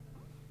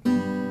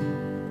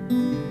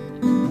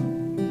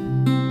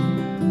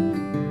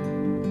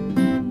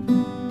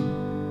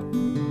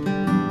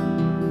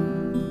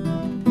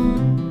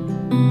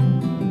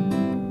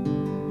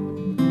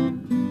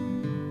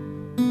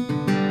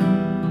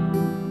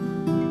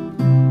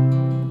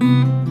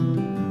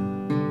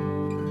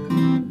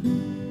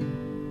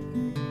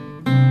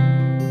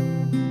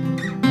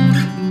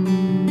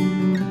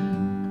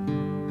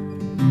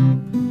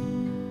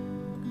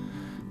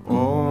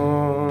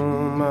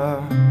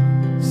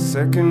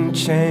second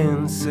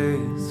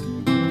chances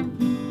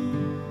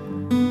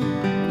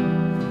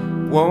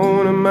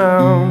won't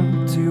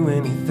amount to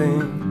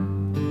anything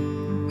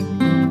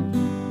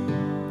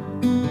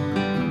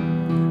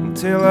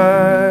until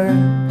I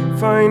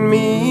find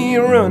me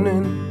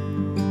running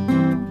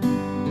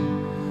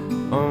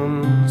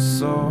on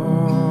solid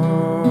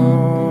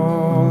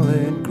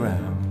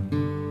ground.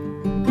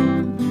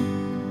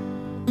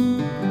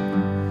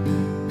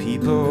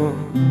 People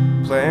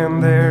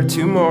plan their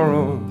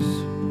tomorrows,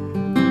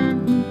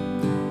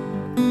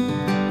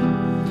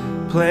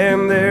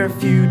 plan their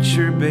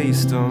future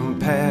based on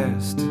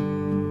past.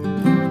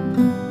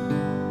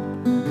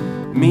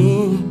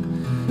 Me,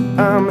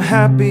 I'm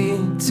happy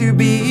to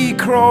be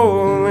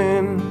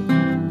crawling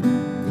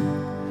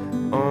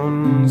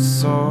on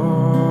solid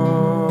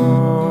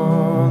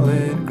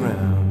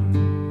ground.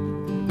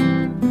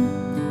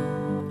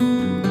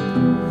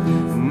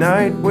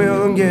 Night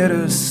will get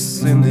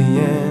us in the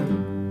end,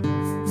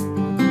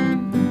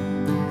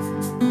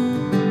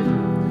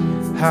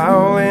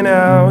 howling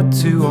out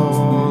to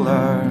all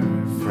our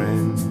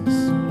friends.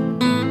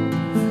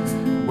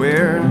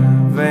 We're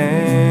vampire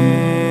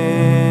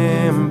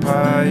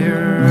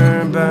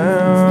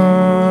bound.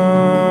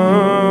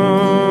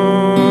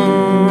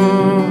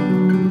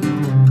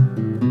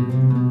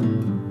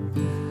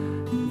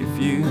 If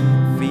you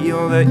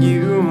feel that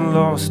you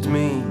lost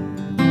me,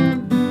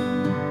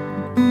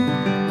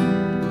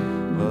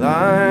 well,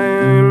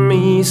 I'm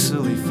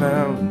easily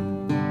found.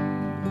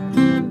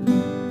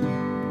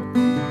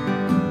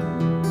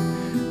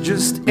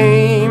 Just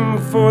aim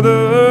for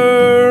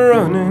the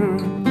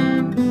running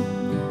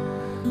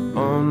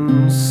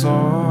on solid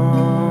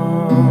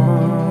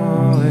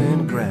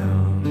ground.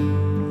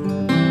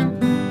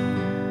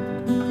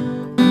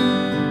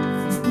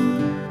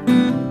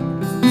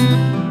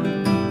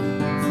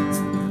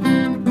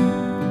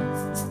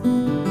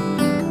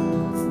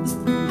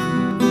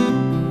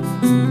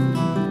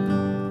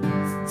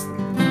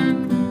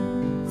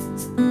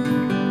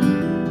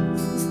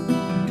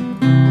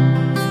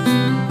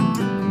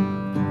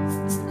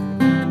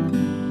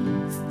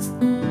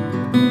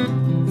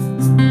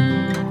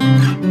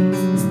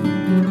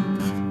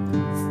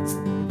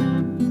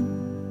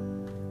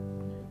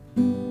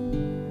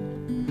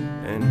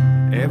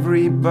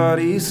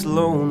 Everybody's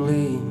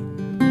lonely,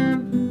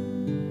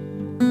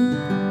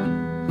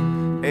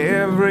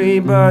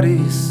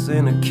 everybody's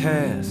in a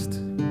cast,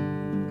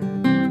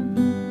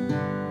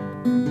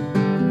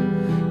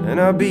 and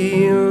I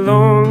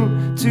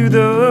belong to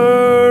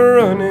the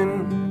running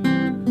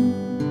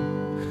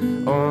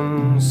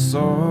on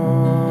solid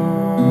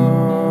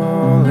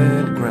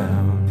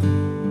ground.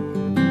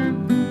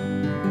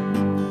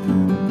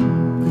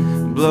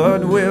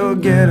 Blood will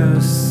get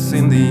us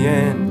in the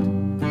end,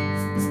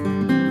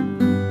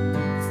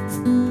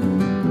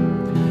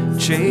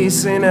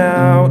 chasing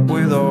out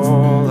with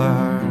all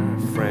our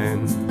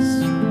friends.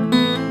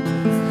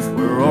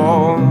 We're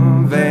all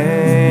vampire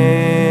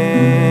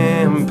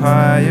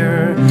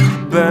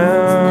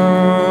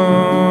bound.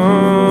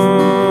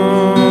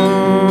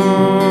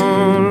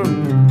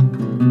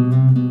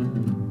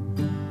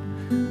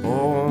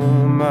 All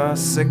my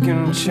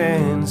second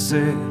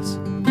chances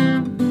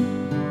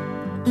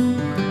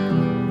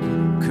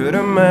could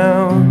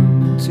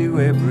amount to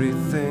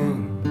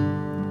everything,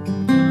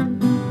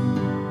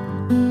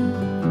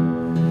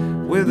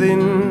 with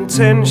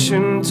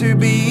intention to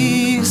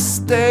be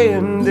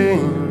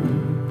standing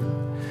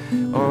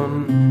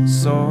on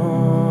solid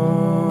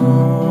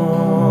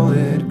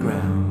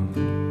ground,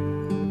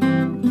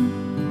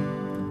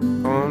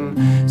 on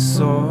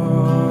solid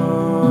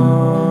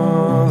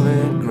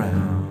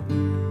ground,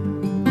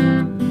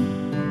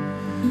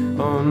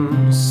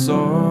 on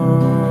solid